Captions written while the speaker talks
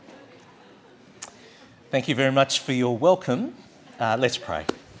Thank you very much for your welcome. Let's pray.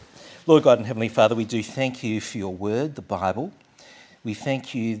 Lord God and Heavenly Father, we do thank you for your word, the Bible. We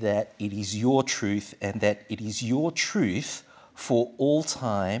thank you that it is your truth and that it is your truth for all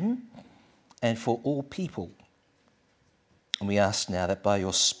time and for all people. And we ask now that by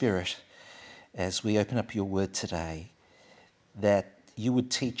your Spirit, as we open up your word today, that you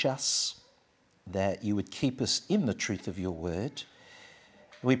would teach us, that you would keep us in the truth of your word.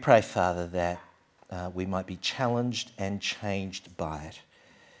 We pray, Father, that we might be challenged and changed by it.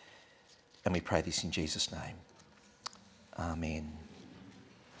 And we pray this in Jesus' name. Amen.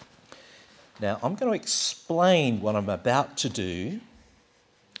 Now, I'm going to explain what I'm about to do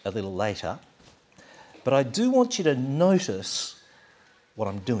a little later, but I do want you to notice what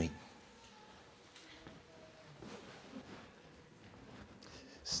I'm doing.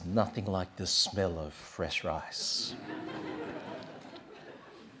 It's nothing like the smell of fresh rice.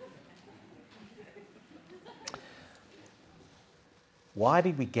 Why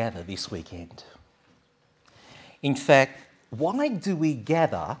did we gather this weekend? In fact, why do we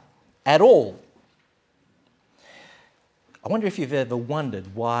gather at all? I wonder if you've ever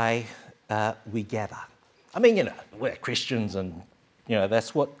wondered why we gather. I mean, we're Christians and,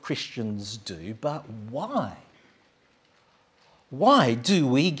 that's what Christians do, but why? Why do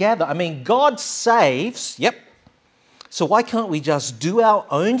we gather? I mean, God saves, yep. So why can't we just do our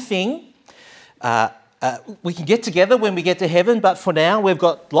own thing? We can get together when we get to heaven, but for now we've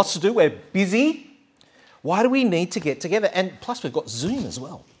got lots to do. We're busy. Why do we need to get together? And plus we've got Zoom as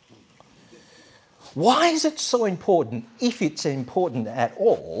well. Why is it so important, if it's important at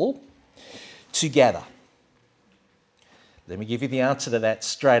all, to gather? Let me give you the answer to that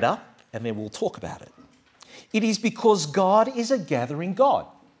straight up, and then we'll talk about it. It is because God is a gathering God.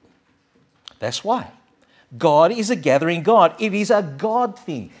 That's why. God is a gathering God. It is a God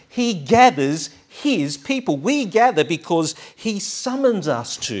thing. He gathers his people. We gather because he summons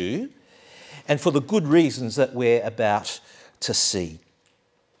us to, and for the good reasons that we're about to see.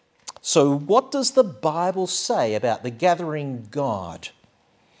 So what does the Bible say about the gathering God?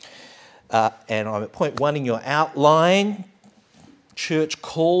 And I'm at point 1 in your outline. Church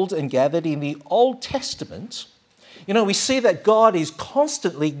called and gathered in the Old Testament. We see that God is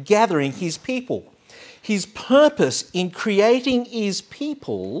constantly gathering his people. His purpose in creating his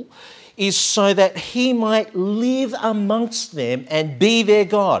people is so that he might live amongst them and be their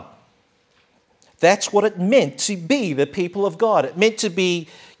God. That's what it meant to be the people of God. It meant to be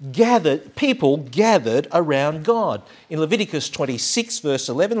people gathered around God. In Leviticus 26, verse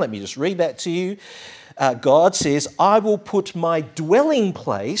 11, let me just read that to you. God says, I will put my dwelling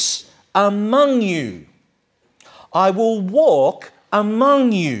place among you. I will walk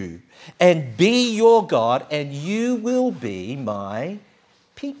among you and be your God, and you will be my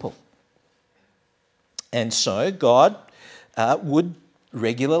people. And so God would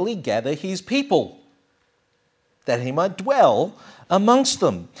regularly gather his people that he might dwell amongst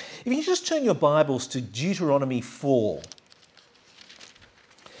them. If you just turn your Bibles to Deuteronomy 4.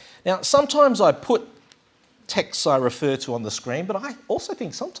 Now, sometimes I put texts I refer to on the screen, but I also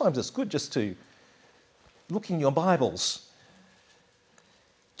think sometimes it's good just to look in your Bibles.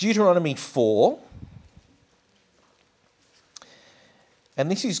 Deuteronomy 4.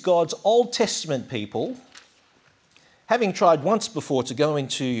 And this is God's Old Testament people, having tried once before to go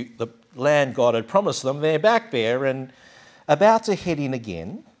into the land God had promised them. They're back there and about to head in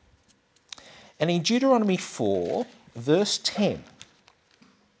again. And in Deuteronomy 4, verse 10,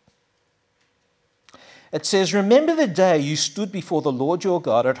 it says, Remember the day you stood before the Lord your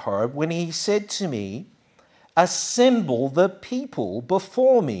God at Horeb when he said to me, Assemble the people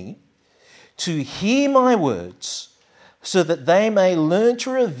before me to hear my words, so that they may learn to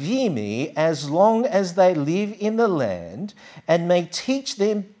revere me as long as they live in the land, and may teach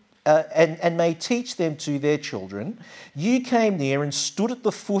them to their children. You came near and stood at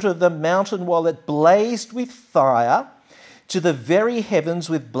the foot of the mountain while it blazed with fire to the very heavens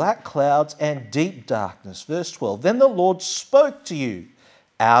with black clouds and deep darkness. Verse 12, Then the Lord spoke to you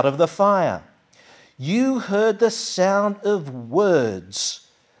out of the fire. You heard the sound of words,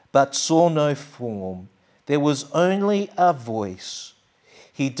 but saw no form. There was only a voice.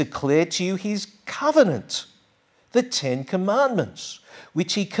 He declared to you his covenant, the 10 Commandments,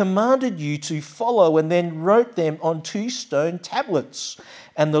 which he commanded you to follow, and then wrote them on 2 stone tablets.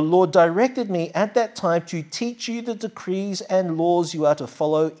 And the Lord directed me at that time to teach you the decrees and laws you are to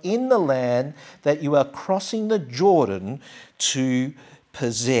follow in the land that you are crossing the Jordan to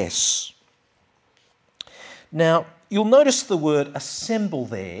possess. Now, you'll notice the word assemble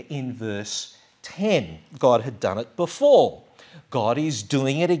there in verse 10. God had done it before. God is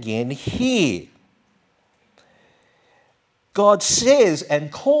doing it again here. God says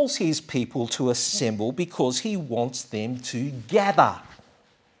and calls his people to assemble because he wants them to gather.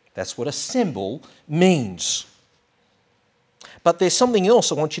 That's what assemble means. But there's something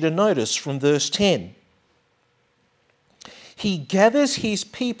else I want you to notice from verse 10. He gathers his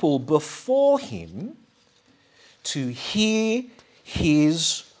people before him to hear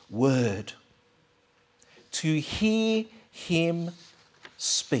his word, to hear him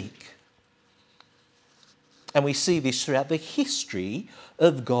speak. And we see this throughout the history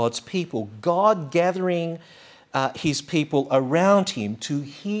of God's people. God gathering his people around him to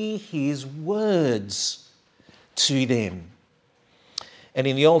hear his words to them. And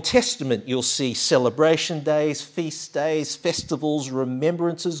in the Old Testament, you'll see celebration days, feast days, festivals,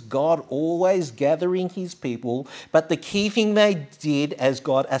 remembrances, God always gathering his people. But the key thing they did as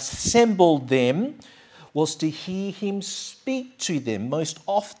God assembled them was to hear him speak to them, most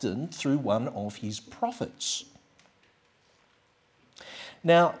often through one of his prophets.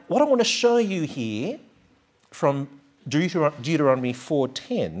 Now, what I want to show you here from Deuteronomy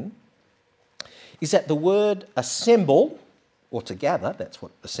 4:10 is that the word assemble, or to gather, that's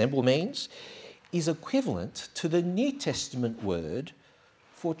what assemble means, is equivalent to the New Testament word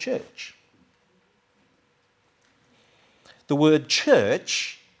for church. The word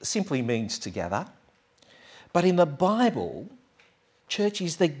church simply means to gather, but in the Bible, church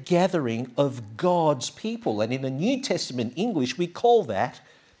is the gathering of God's people. And in the New Testament English, we call that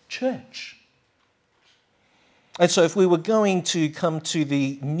church. And so if we were going to come to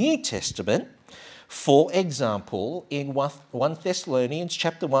the New Testament, for example, in 1 Thessalonians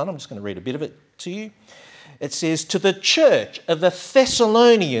chapter 1, I'm just going to read a bit of it to you. It says, to the church of the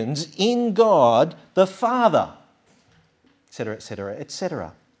Thessalonians in God the Father, etc., etc.,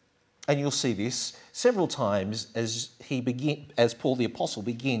 etc. And you'll see this several times as Paul the Apostle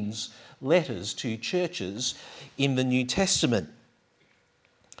begins letters to churches in the New Testament.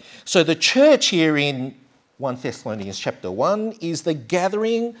 So the church here in 1 Thessalonians chapter 1 is the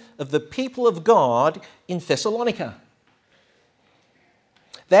gathering of the people of God in Thessalonica.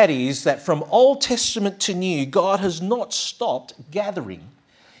 That is, that from Old Testament to New, God has not stopped gathering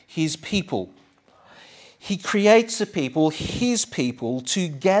his people. He creates the people, his people, to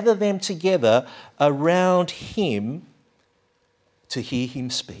gather them together around him to hear him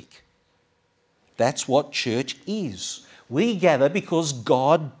speak. That's what church is. We gather because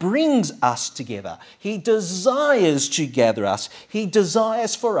God brings us together. He desires to gather us. He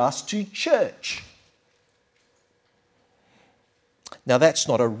desires for us to church. Now, that's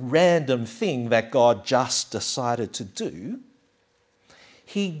not a random thing that God just decided to do.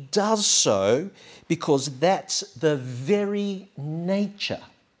 He does so because that's the very nature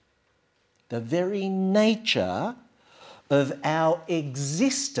of our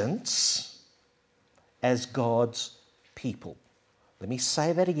existence as God's people. Let me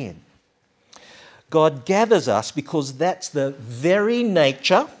say that again. God gathers us because that's the very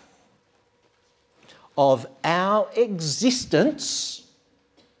nature of our existence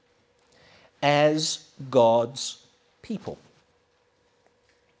as God's people.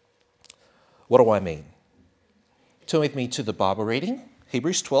 What do I mean? Turn with me to the Bible reading,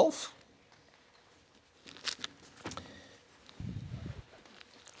 Hebrews 12.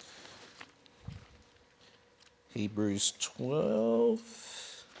 Hebrews 12.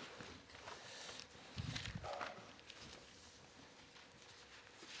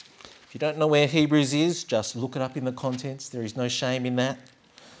 If you don't know where Hebrews is, just look it up in the contents. There is no shame in that.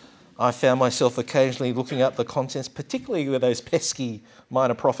 I found myself occasionally looking up the contents, particularly with those pesky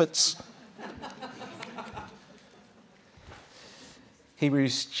minor prophets.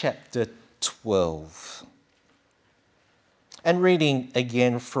 Hebrews chapter 12. And reading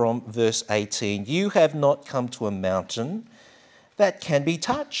again from verse 18, you have not come to a mountain that can be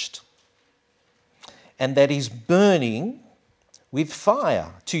touched, and that is burning with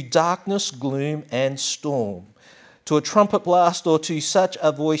fire, to darkness, gloom, and storm, to a trumpet blast, or to such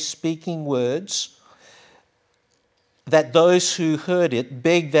a voice speaking words, that those who heard it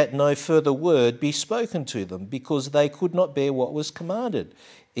begged that no further word be spoken to them, because they could not bear what was commanded.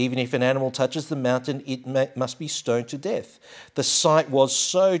 Even if an animal touches the mountain, it must be stoned to death. The sight was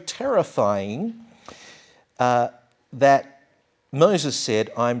so terrifying that Moses said,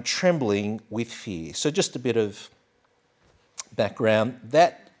 I'm trembling with fear. So just a bit of background.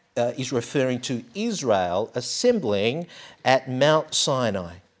 That is referring to Israel assembling at Mount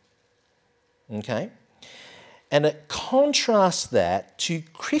Sinai. Okay? And it contrasts that to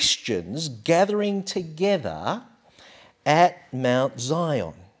Christians gathering together at Mount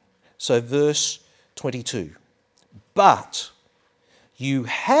Zion. So verse 22. But you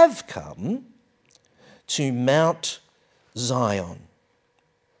have come to Mount Zion,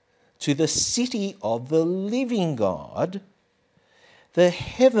 to the city of the living God, the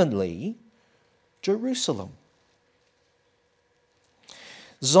heavenly Jerusalem.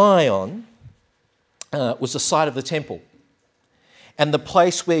 Zion was the site of the temple and the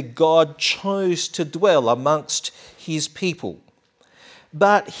place where God chose to dwell amongst his people.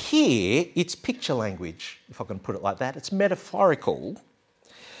 But here it's picture language, if I can put it like that. It's metaphorical,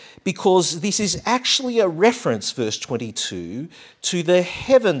 because this is actually a reference, verse 22, to the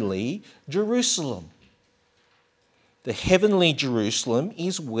heavenly Jerusalem. The heavenly Jerusalem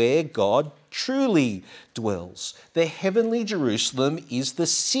is where God truly dwells. The heavenly Jerusalem is the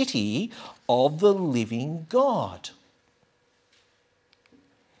city of the living God.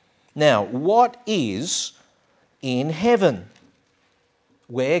 Now, what is in heaven,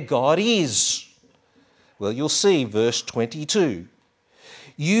 where God is? Well, you'll see verse 22.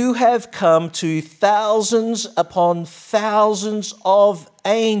 You have come to thousands upon thousands of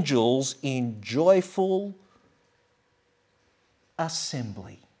angels in joyful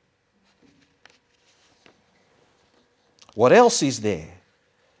assembly. What else is there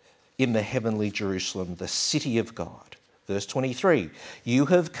in the heavenly Jerusalem, the city of God? Verse 23, you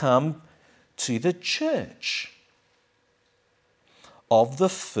have come to the church of the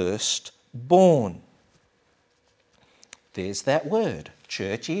firstborn. There's that word.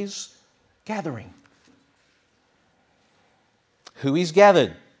 Church is gathering. Who is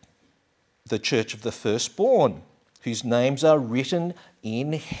gathered? The church of the firstborn, whose names are written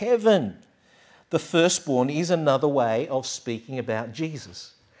in heaven. The firstborn is another way of speaking about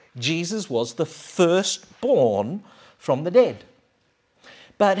Jesus. Jesus was the firstborn from the dead.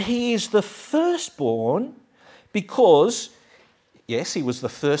 But he is the firstborn because, yes, he was the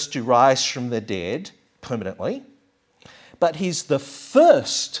first to rise from the dead permanently, but he's the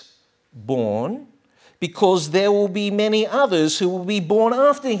firstborn because there will be many others who will be born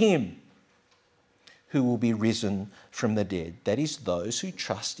after him, who will be risen from the dead. That is, those who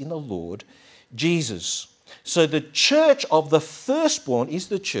trust in the Lord Jesus. So the church of the firstborn is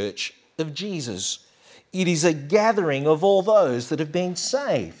the church of Jesus. It is a gathering of all those that have been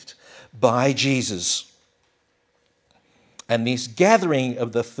saved by Jesus. And this gathering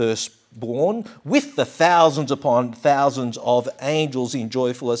of the firstborn with the thousands upon thousands of angels in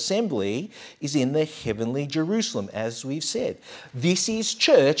joyful assembly is in the heavenly Jerusalem, as we've said. This is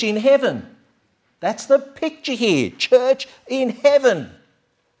church in heaven. That's the picture here, church in heaven.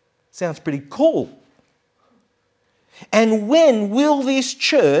 Sounds pretty cool. And when will this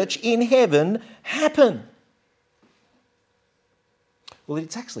church in heaven happen? Well,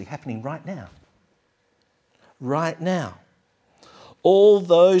 it's actually happening right now. Right now. All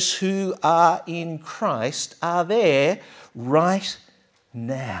those who are in Christ are there right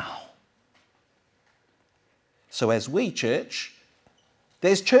now. So as we church,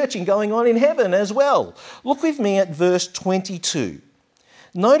 there's churching going on in heaven as well. Look with me at verse 22.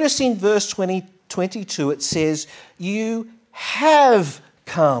 Notice in verse 22 it says, you have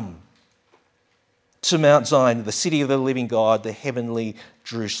come to Mount Zion, the city of the living God, the heavenly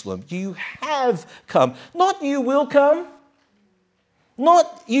Jerusalem. You have come. Not you will come.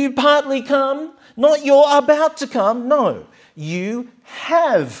 Not you partly come. Not you're about to come. No, you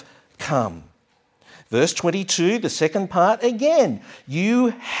have come. Verse 22, the second part again. You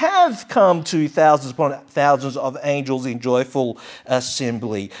have come to thousands upon thousands of angels in joyful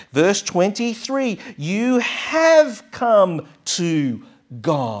assembly. Verse 23, you have come to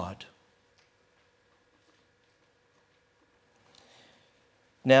God.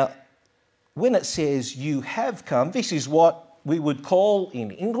 Now, when it says you have come, this is what we would call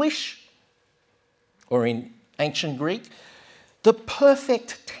in English or in ancient Greek the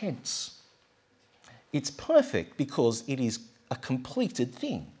perfect tense. It's perfect because it is a completed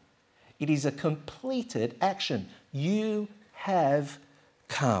thing. It is a completed action. You have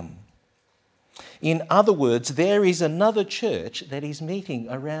come. In other words, there is another church that is meeting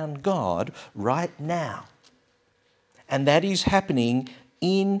around God right now. And that is happening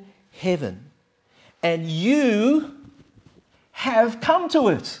in heaven. And you have come to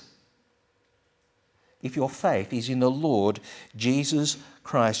it. If your faith is in the Lord Jesus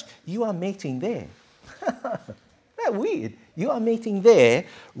Christ, you are meeting there. Isn't that weird? You are meeting there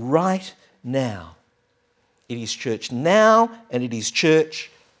right now. It is church now and it is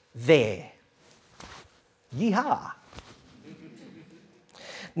church there. Yeehaw.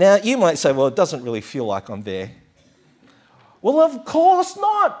 Now, you might say, well, it doesn't really feel like I'm there. Well, of course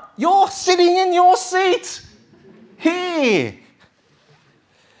not. You're sitting in your seat here.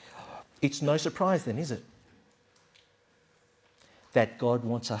 It's no surprise then, is it? That God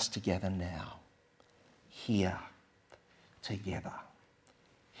wants us to gather now, here, together.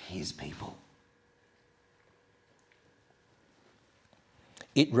 His people.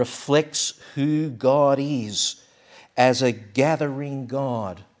 It reflects who God is as a gathering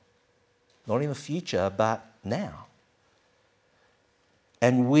God. Not in the future, but now.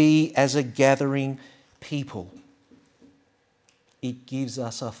 And we as a gathering people. It gives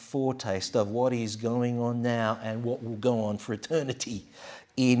us a foretaste of what is going on now and what will go on for eternity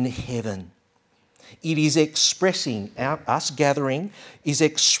in heaven. It is expressing, us gathering is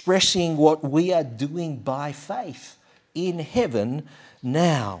expressing what we are doing by faith in heaven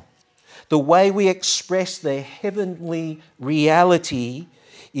now. The way we express the heavenly reality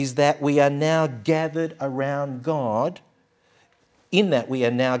is that we are now gathered around God. In that we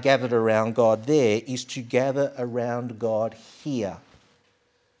are now gathered around God there is to gather around God here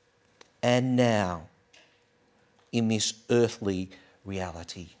and now in this earthly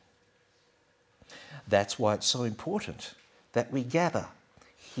reality. That's why it's so important that we gather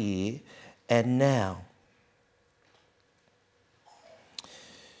here and now.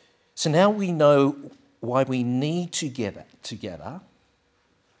 So now we know why we need to gather together.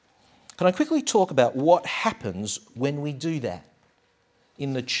 Can I quickly talk about what happens when we do that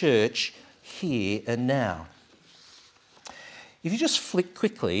in the church here and now? If you just flick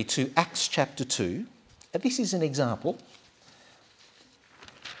quickly to Acts chapter 2, and this is an example.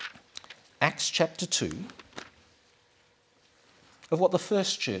 Acts chapter 2 of what the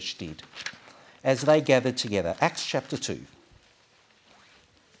first church did as they gathered together. Acts chapter 2.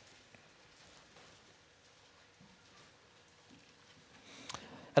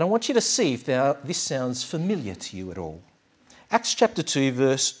 And I want you to see if this sounds familiar to you at all. Acts chapter 2,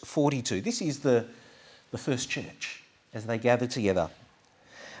 verse 42. This is the first church as they gathered together.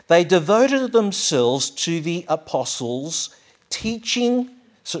 They devoted themselves to the apostles' teaching.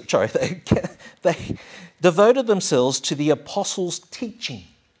 They devoted themselves to the apostles' teaching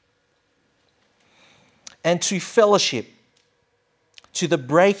and to fellowship, to the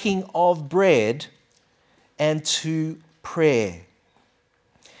breaking of bread and to prayer.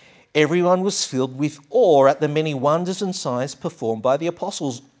 Everyone was filled with awe at the many wonders and signs performed by the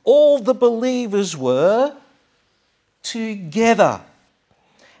apostles. All the believers were together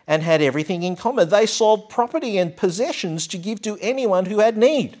and had everything in common. They sold property and possessions to give to anyone who had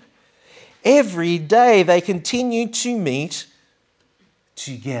need. Every day they continued to meet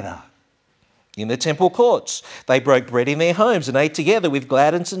together in the temple courts. They broke bread in their homes and ate together with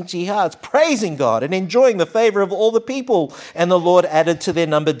glad and sincere hearts, praising God and enjoying the favour of all the people. And the Lord added to their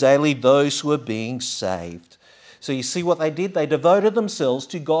number daily those who were being saved. So you see what they did? They devoted themselves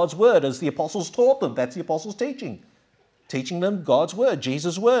to God's word as the apostles taught them. That's the apostles' teaching. Teaching them God's word,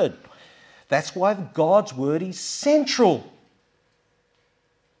 Jesus' word. That's why God's word is central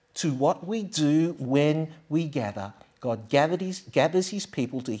to what we do when we gather. God gathers his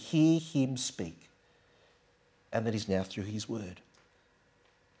people to hear him speak. And that is now through his word.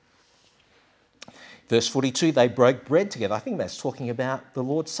 Verse 42, they broke bread together. I think that's talking about the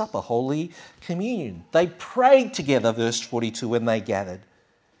Lord's Supper, Holy Communion. They prayed together, verse 42, when they gathered.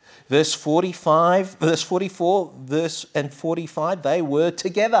 Verse 45, verse 44, and 45, they were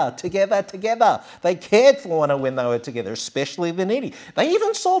together. They cared for one another when they were together, especially the needy. They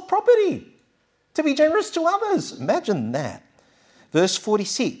even sold property to be generous to others. Imagine that. Verse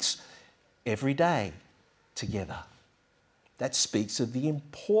 46, every day together. That speaks of the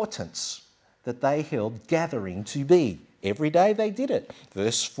importance that they held gathering to be. Every day they did it.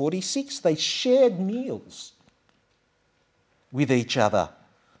 Verse 46, they shared meals with each other.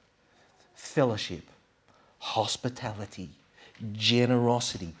 Fellowship, hospitality,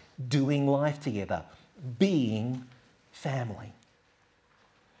 generosity, doing life together, being family.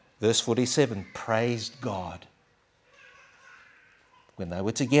 Verse 47, praised God when they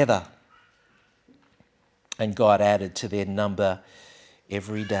were together. And God added to their number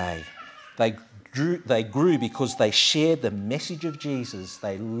every day. They grew because they shared the message of Jesus.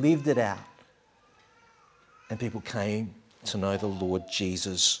 They lived it out. And people came to know the Lord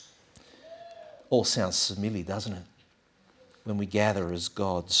Jesus. All sounds familiar, doesn't it? When we gather as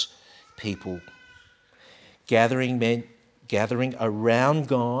God's people. Gathering meant gathering around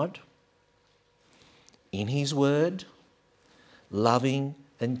God in his word, loving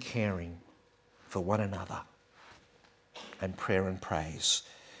and caring for one another, and prayer and praise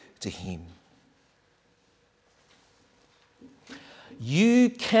to him. You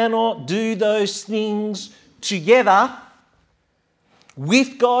cannot do those things together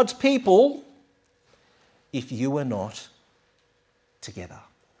with God's people if you are not together.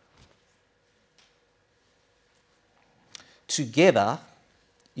 Together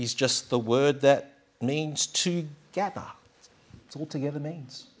is just the word that means to gather. That's all together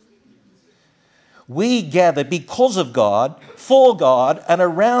means. We gather because of God, for God, and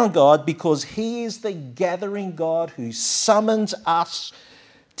around God because He is the gathering God who summons us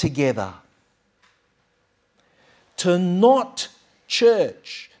together. To not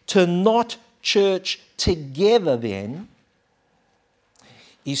church together then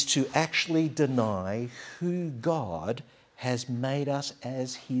is to actually deny who God has made us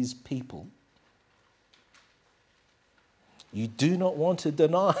as His people. You do not want to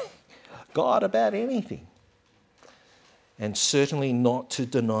deny God about anything. And certainly not to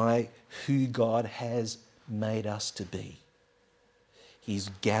deny who God has made us to be. He's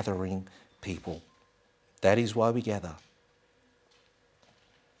gathering people. That is why we gather.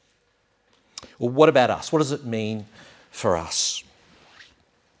 Well, what about us? What does it mean for us?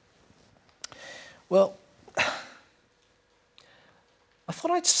 Well, I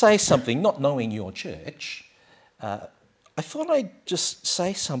thought I'd say something, not knowing your church, I thought I'd just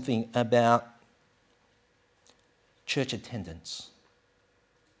say something about church attendance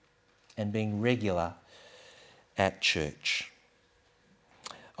and being regular at church.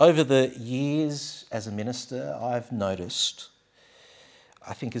 Over the years as a minister, I've noticed,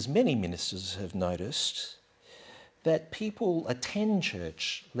 I think as many ministers have noticed, that people attend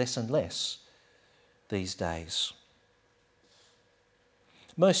church less and less these days.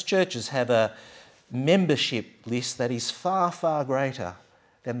 Most churches have a membership list that is far, far greater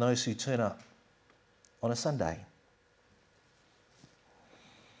than those who turn up on a Sunday.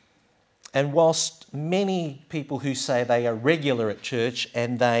 And whilst many people who say they are regular at church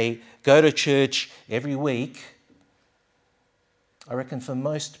and they go to church every week, I reckon for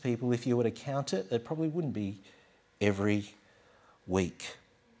most people, if you were to count it, it probably wouldn't be every week.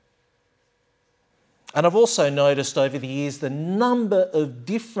 And I've also noticed over the years the number of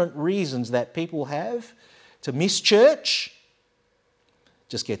different reasons that people have to miss church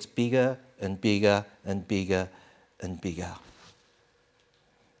just gets bigger and bigger and bigger and bigger.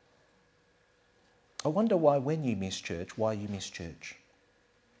 I wonder why when you miss church, why you miss church.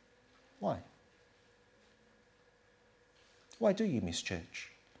 Why? Why do you miss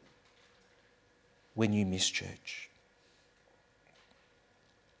church when you miss church?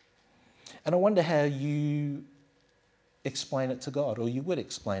 And I wonder how you explain it to God, or you would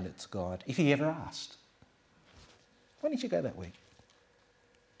explain it to God if He ever asked. Why didn't you go that week?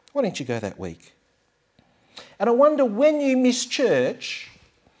 Why didn't you go that week? And I wonder when you miss church,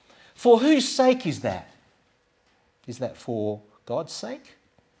 for whose sake is that? Is that for God's sake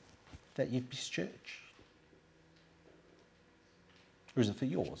that you've missed church? Or is it for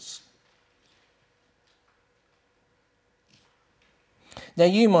yours? Now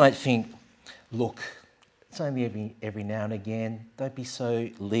you might think, look, it's only every now and again. Don't be so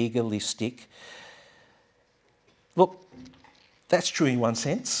legalistic. Look, that's true in one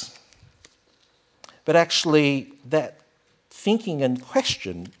sense. But actually, that thinking and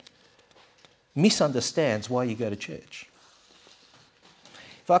question misunderstands why you go to church.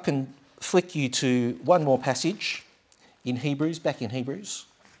 If I can flick you to one more passage in Hebrews, back in Hebrews.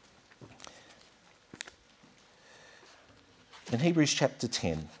 In Hebrews chapter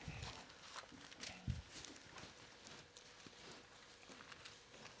 10.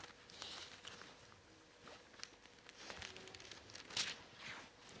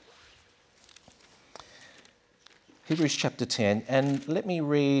 Hebrews chapter 10, and let me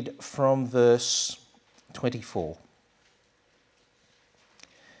read from verse 24.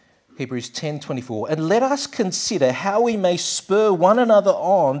 Hebrews 10:24. And let us consider how we may spur one another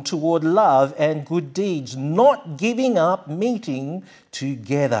on toward love and good deeds, not giving up meeting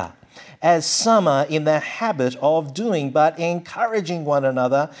together, as some are in the habit of doing, but encouraging one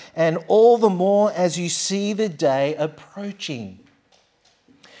another, and all the more as you see the day approaching.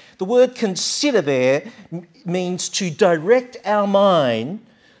 The word consider there means to direct our mind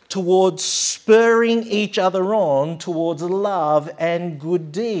towards spurring each other on towards love and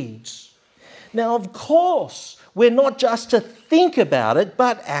good deeds. Now, of course, we're not just to think about it,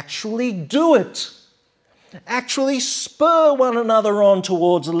 but actually do it. Actually spur one another on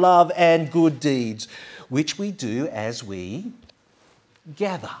towards love and good deeds, which we do as we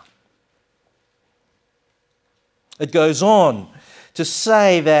gather. It goes on to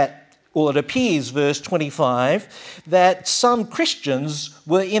say that, well, it appears, verse 25, that some Christians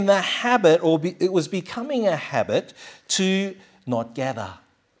were in the habit, or it was becoming a habit, to not gather,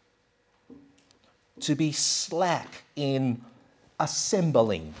 to be slack in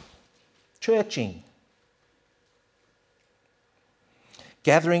assembling, churching.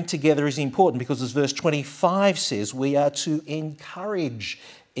 Gathering together is important because, as verse 25 says, we are to encourage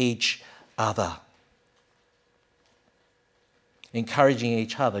each other. Encouraging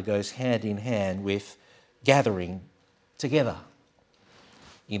each other goes hand in hand with gathering together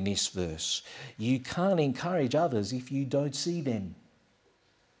in this verse. You can't encourage others if you don't see them,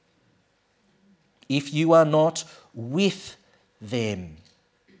 if you are not with them.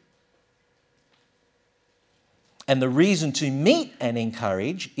 And the reason to meet and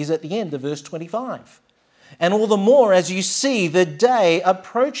encourage is at the end of verse 25. And all the more as you see the day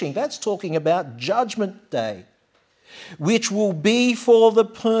approaching. That's talking about Judgment Day, which will be for the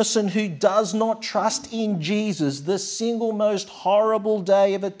person who does not trust in Jesus, the single most horrible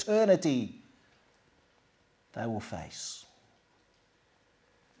day of eternity they will face.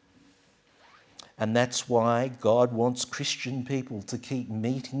 And that's why God wants Christian people to keep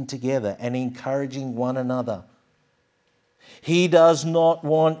meeting together and encouraging one another. He does not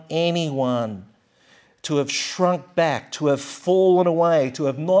want anyone to have shrunk back, to have fallen away, to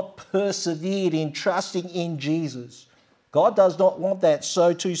have not persevered in trusting in Jesus. God does not want that.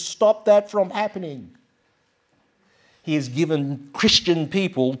 So to stop that from happening, He has given Christian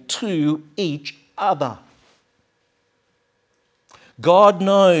people to each other. God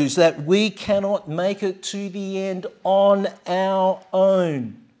knows that we cannot make it to the end on our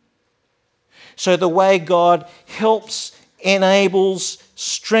own. So the way God helps, enables,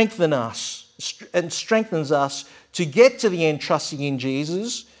 strengthens us to get to the end trusting in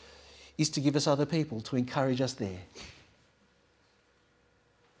Jesus is to give us other people to encourage us there.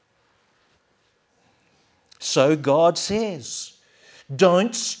 So God says,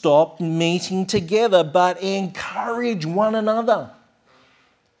 don't stop meeting together, but encourage one another,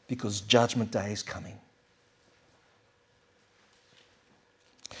 because Judgment Day is coming.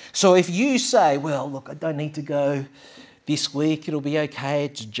 So if you say, well, look, I don't need to go this week, it'll be okay,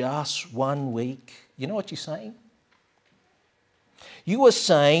 it's just 1 week. You know what you're saying? You are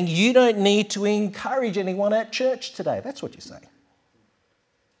saying you don't need to encourage anyone at church today. That's what you're saying.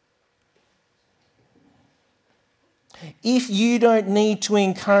 If you don't need to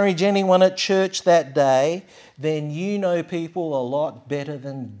encourage anyone at church that day, then you know people a lot better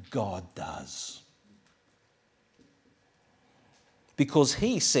than God does. Because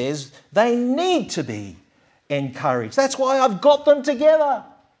He says they need to be encouraged. That's why I've got them together.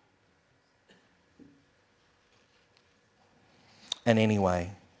 And anyway,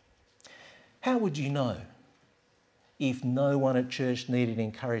 how would you know if no one at church needed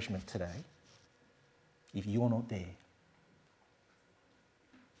encouragement today if you're not there?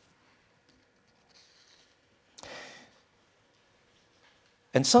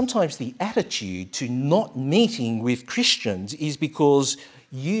 And sometimes the attitude to not meeting with Christians is because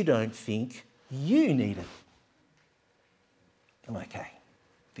you don't think you need it. I'm okay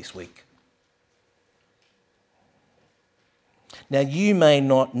this week. Now, you may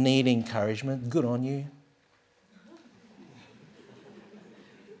not need encouragement. Good on you.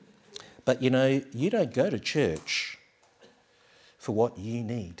 But, you know, you don't go to church for what you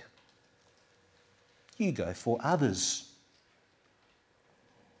need. You go for others.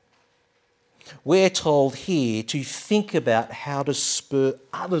 We're told here to think about how to spur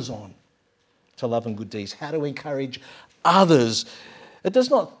others on to love and good deeds, how to encourage others. It does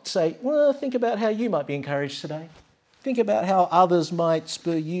not say, well, think about how you might be encouraged today. Think about how others might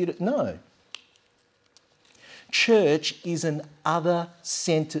spur you to... No. Church is an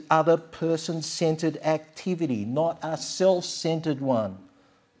other-centered, other person-centered activity, not a self-centered one.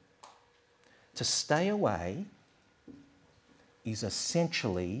 To stay away is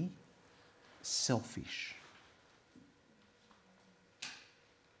essentially selfish.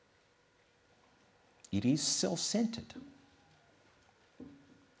 It is self-centered.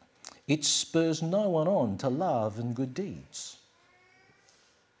 It spurs no one on to love and good deeds.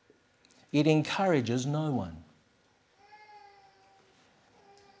 It encourages no one.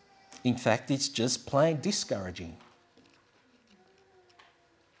 In fact, it's just plain discouraging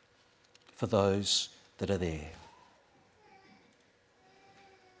for those that are there.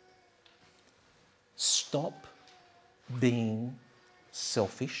 Stop being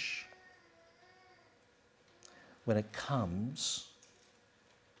selfish when it comes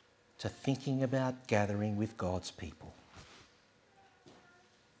to thinking about gathering with God's people.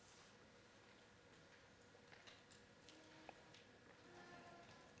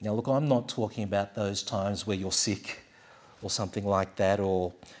 Now look, I'm not talking about those times where you're sick or something like that,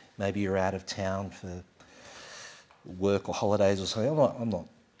 or maybe you're out of town for work or holidays or something. I'm not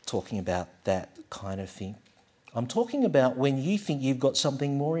talking about that kind of thing. I'm talking about when you think you've got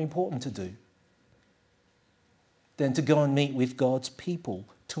something more important to do than to go and meet with God's people,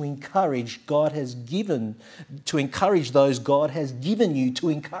 to encourage those God has given you to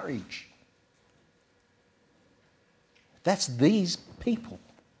encourage. That's these people.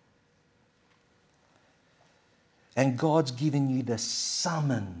 And God's given you the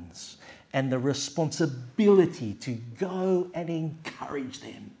summons and the responsibility to go and encourage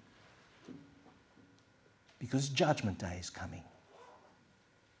them. Because Judgment Day is coming.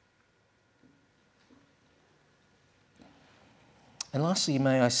 And lastly,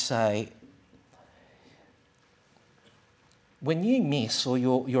 may I say, when you miss or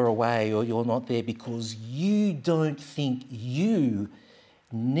you're away or you're not there because you don't think you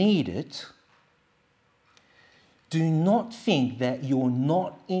need it, do not think that you're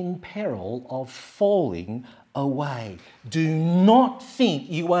not in peril of falling away. Do not think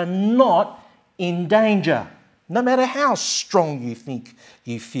you are not in danger, no matter how strong you think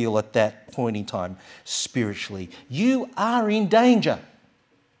you feel at that point in time spiritually. You are in danger.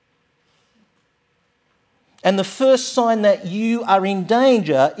 And the first sign that you are in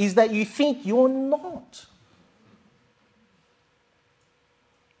danger is that you think you're not.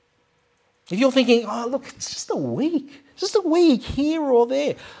 If you're thinking, oh, look, it's just a week. It's just a week here or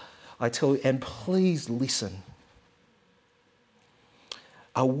there. I tell you, and please listen.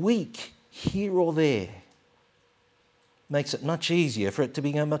 A week here or there makes it much easier for it to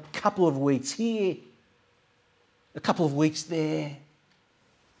become a couple of weeks here, a couple of weeks there.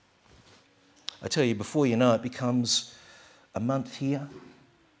 I tell you, before you know it, becomes a month here,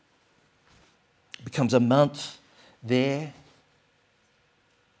 it becomes a month there.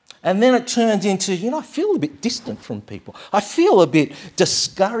 And then it turns into, I feel a bit distant from people. I feel a bit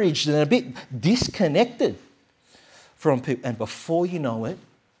discouraged and a bit disconnected from people. And before you know it,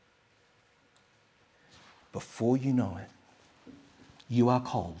 you are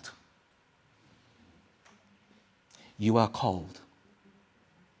cold. You are cold.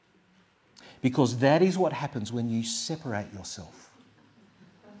 Because that is what happens when you separate yourself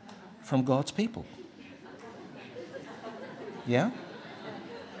from God's people. Yeah?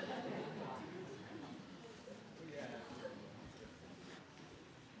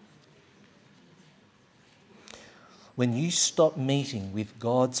 When you stop meeting with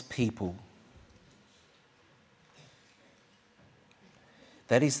God's people,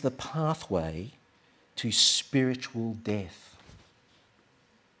 that is the pathway to spiritual death.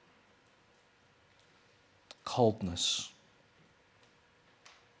 Coldness.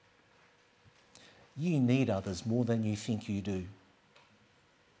 You need others more than you think you do.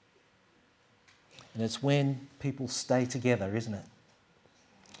 And it's when people stay together, isn't it?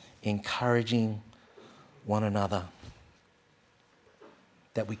 Encouraging one another,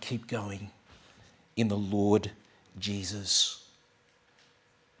 that we keep going in the Lord Jesus.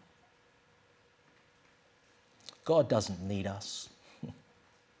 God doesn't need us,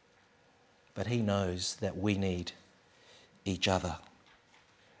 but He knows that we need each other.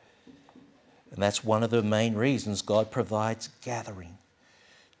 And that's one of the main reasons God provides gathering,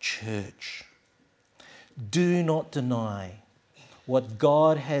 church. Do not deny what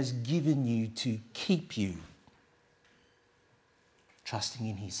God has given you to keep you trusting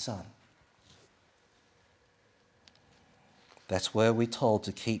in His Son. That's where we're told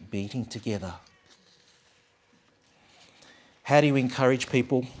to keep meeting together. How do you encourage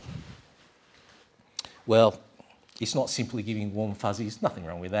people? Well, it's not simply giving warm fuzzies. Nothing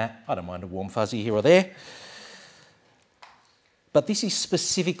wrong with that. I don't mind a warm fuzzy here or there. But this is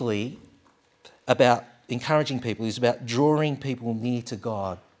specifically about encouraging people, is about drawing people near to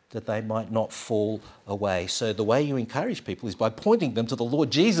God that they might not fall away. So the way you encourage people is by pointing them to the Lord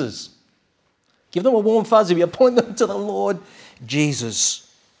Jesus. Give them a warm fuzzy, but point them to the Lord Jesus.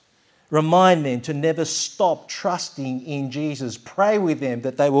 Remind them to never stop trusting in Jesus. Pray with them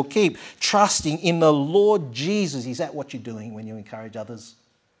that they will keep trusting in the Lord Jesus. Is that what you're doing when you encourage others?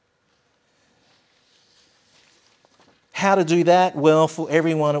 How to do that? Well, for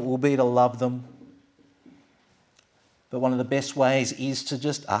everyone it will be to love them. But one of the best ways is to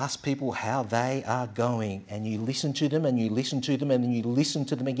just ask people how they are going. And you listen to them and you listen to them and then you listen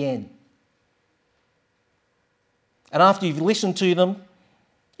to them again. And after you've listened to them,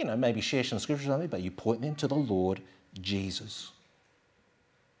 maybe share some scriptures on it, but you point them to the Lord Jesus.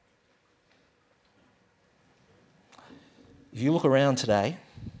 If you look around today,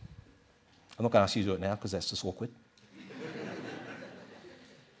 I'm not going to ask you to do it now because that's just awkward.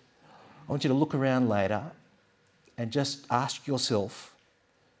 I want you to look around later and just ask yourself,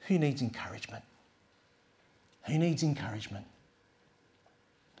 who needs encouragement? Who needs encouragement?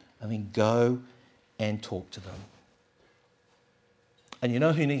 And then go and talk to them. And you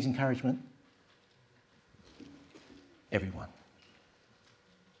know who needs encouragement? Everyone.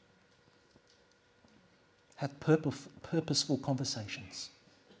 Have purposeful conversations.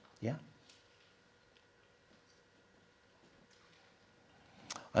 Yeah?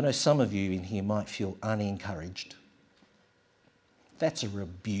 I know some of you in here might feel unencouraged. That's a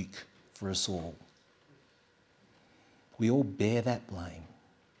rebuke for us all. We all bear that blame.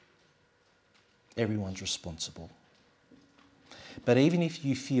 Everyone's responsible. But even if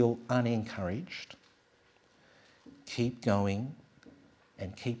you feel unencouraged, keep going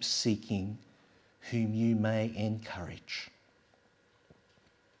and keep seeking whom you may encourage.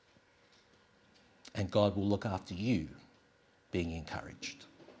 And God will look after you being encouraged.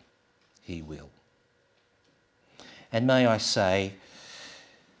 He will. And may I say,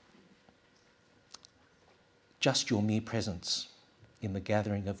 just your mere presence in the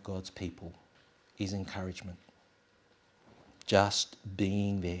gathering of God's people is encouragement. Just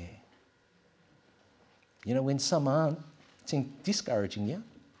being there. You know, when some aren't, it's discouraging you.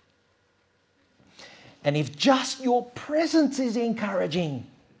 And if just your presence is encouraging,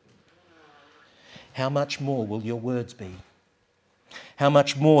 how much more will your words be? How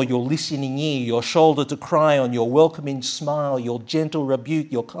much more your listening ear, your shoulder to cry on, your welcoming smile, your gentle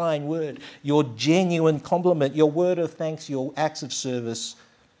rebuke, your kind word, your genuine compliment, your word of thanks, your acts of service.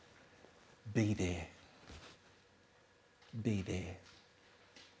 Be there. Be there.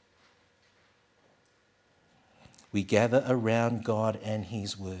 We gather around God and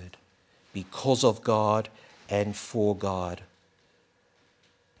His word because of God and for God.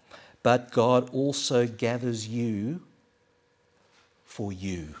 But God also gathers you for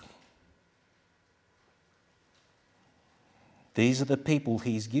you. These are the people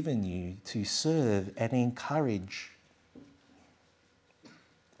He's given you to serve and encourage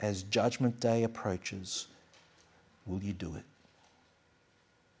as Judgment Day approaches. Will you do it?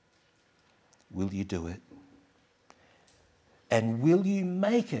 Will you do it? And will you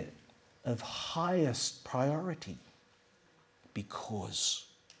make it of highest priority? Because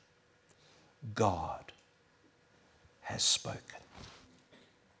God has spoken.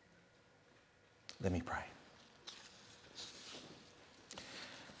 Let me pray.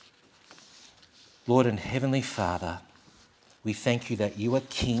 Lord and Heavenly Father, we thank you that you are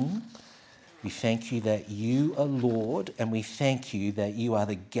King. We thank you that you are Lord, and we thank you that you are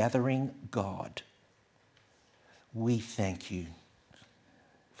the gathering God. We thank you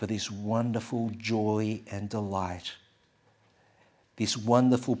for this wonderful joy and delight, this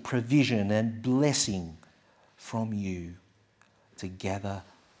wonderful provision and blessing from you to gather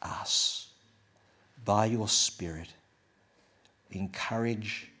us by your Spirit,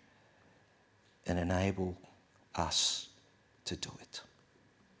 encourage and enable us to do it.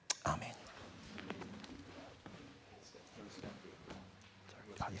 Amen.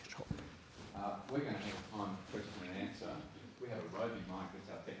 We're going to have time for question and answer. We have a roving mic, that's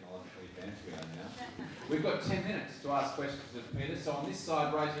how technologically advanced we are now. We've got 10 minutes to ask questions of Peter. So on this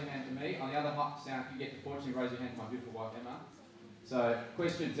side, raise your hand to me. On the other sound, if you get to fortunately raise your hand to my beautiful wife, Emma. So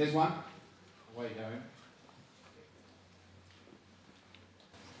questions, there's one. Away you go, Em.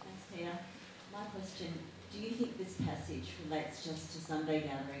 Thanks, Peter. My question, do you think this passage relates just to Sunday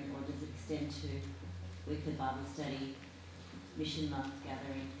gathering, or does it extend to weekly Bible study, mission month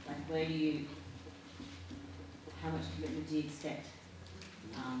gathering? Like, how much commitment do you expect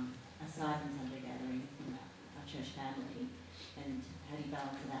aside from Sunday gathering from our church family? And how do you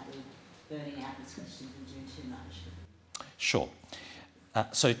balance it out with burning out as Christians and doing too much? Sure.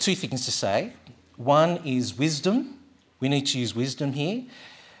 So two things to say. One is wisdom. We need to use wisdom here.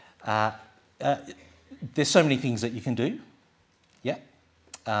 There's so many things that you can do, yeah,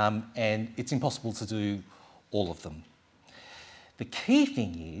 and it's impossible to do all of them. The key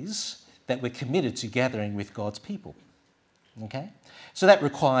thing is that we're committed to gathering with God's people, okay? So that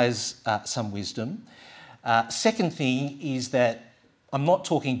requires some wisdom. Second thing is that I'm not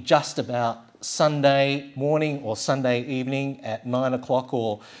talking just about Sunday morning or Sunday evening at 9 o'clock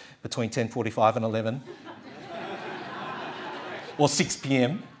or between 10:45 and 11 or 6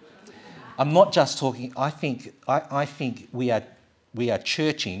 p.m. I'm not just talking. I think we are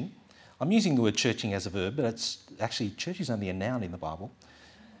churching. I'm using the word churching as a verb, but it's actually church is only a noun in the Bible.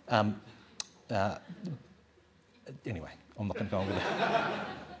 Anyway, I'm not going to go on with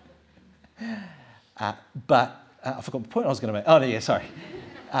it. But I forgot the point I was going to make. Oh, no, yeah, sorry.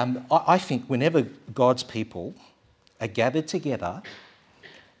 I think whenever God's people are gathered together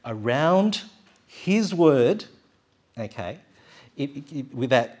around His word, okay, with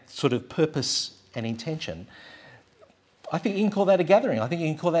that sort of purpose and intention, I think you can call that a gathering. I think you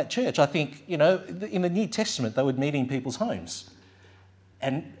can call that church. I think, in the New Testament, they would meet in people's homes.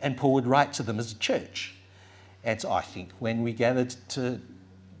 And Paul would write to them as a church. And so I think when we gathered to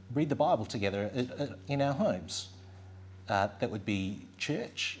read the Bible together in our homes, that would be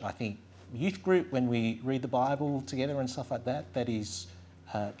church. I think youth group, when we read the Bible together and stuff like that, that is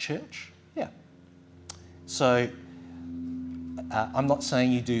church? Yeah. So I'm not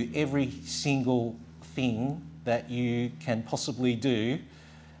saying you do every single thing that you can possibly do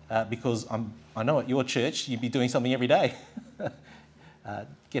because I know at your church you'd be doing something every day,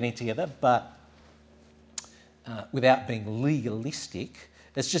 getting together, but without being legalistic,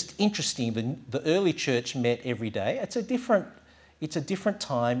 it's just interesting. The early church met every day. It's a different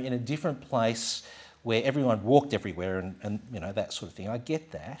time in a different place where everyone walked everywhere and that sort of thing. I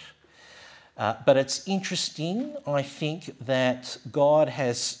get that. But it's interesting, I think, that God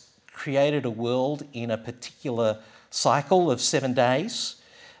has created a world in a particular cycle of 7 days.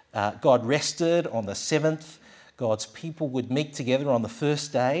 God rested on the seventh. God's people would meet together on the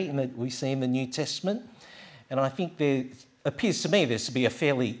first day, and we see in the New Testament. And I think there appears to me there's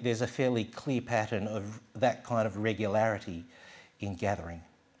a fairly clear pattern of that kind of regularity in gathering.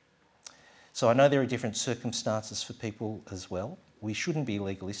 So I know there are different circumstances for people as well. We shouldn't be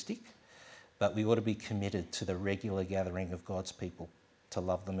legalistic, but we ought to be committed to the regular gathering of God's people, to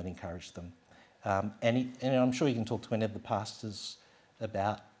love them and encourage them. And I'm sure you can talk to any of the pastors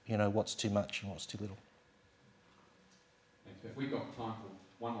about, what's too much and what's too little. Thanks, Beth. We've got time for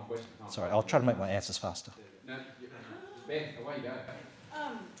one more question. Sorry, I'll try to make my answers faster. No, Beth, away you go.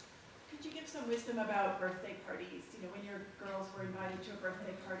 Could you give some wisdom about birthday parties? When your girls were invited to a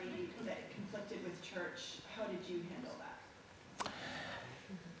birthday party that conflicted with church, how did you handle that?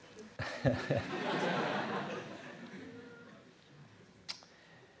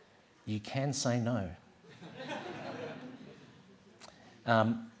 You can say no.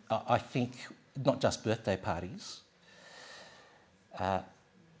 I think not just birthday parties. The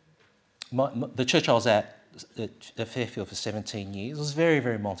church I was at Fairfield for 17 years was very,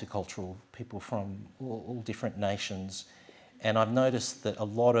 very multicultural, people from all different nations. And I've noticed that a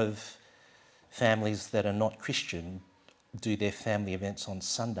lot of families that are not Christian do their family events on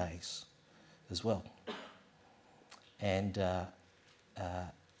Sundays as well. And,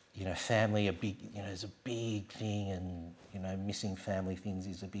 family is a big thing, and, missing family things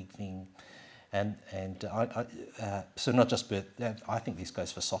is a big thing. So not just birth, I think this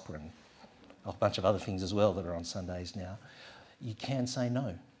goes for soccer and a bunch of other things as well that are on Sundays now. You can say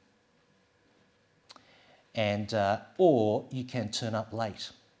no. And, or you can turn up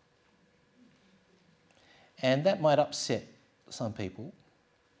late. And that might upset some people,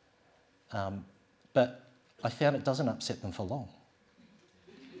 but I found it doesn't upset them for long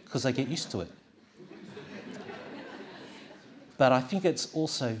because they get used to it. But I think it's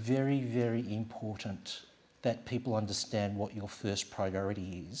also very, very important that people understand what your first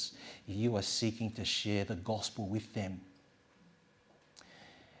priority is if you are seeking to share the gospel with them.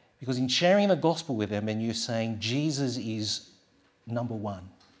 Because in sharing the gospel with them and you're saying Jesus is number one,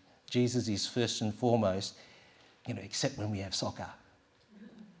 Jesus is first and foremost, except when we have soccer.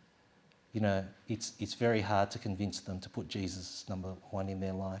 It's very hard to convince them to put Jesus as number one in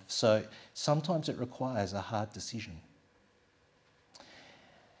their life. So sometimes it requires a hard decision.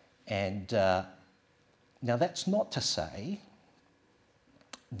 And now that's not to say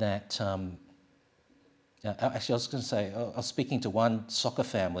that, actually I was going to say, I was speaking to one soccer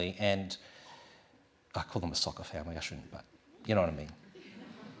family, and I call them a soccer family, I shouldn't, but you know what I mean.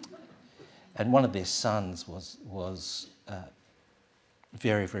 And one of their sons was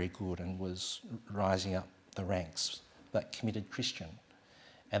very, very good and was rising up the ranks, but committed Christian.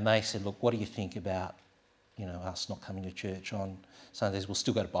 And they said, look, what do you think about, us not coming to church on Sundays? We'll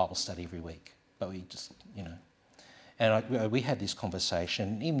still go to Bible study every week, but we just, And we had this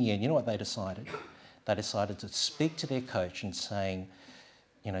conversation. In the end, you know what they decided? They decided to speak to their coach and saying,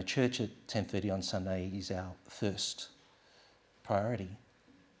 church at 10:30 on Sunday is our first priority.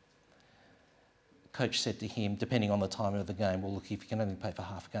 Coach said to him, depending on the time of the game, well, look, if you can only pay for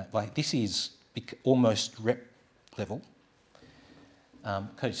half a game, this is almost rep level.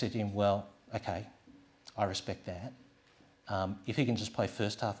 Coach said to him, well, okay, I respect that. If he can just play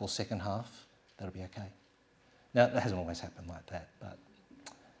first half or second half, that'll be okay. Now, that hasn't always happened like that, but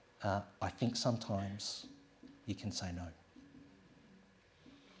I think sometimes you can say no.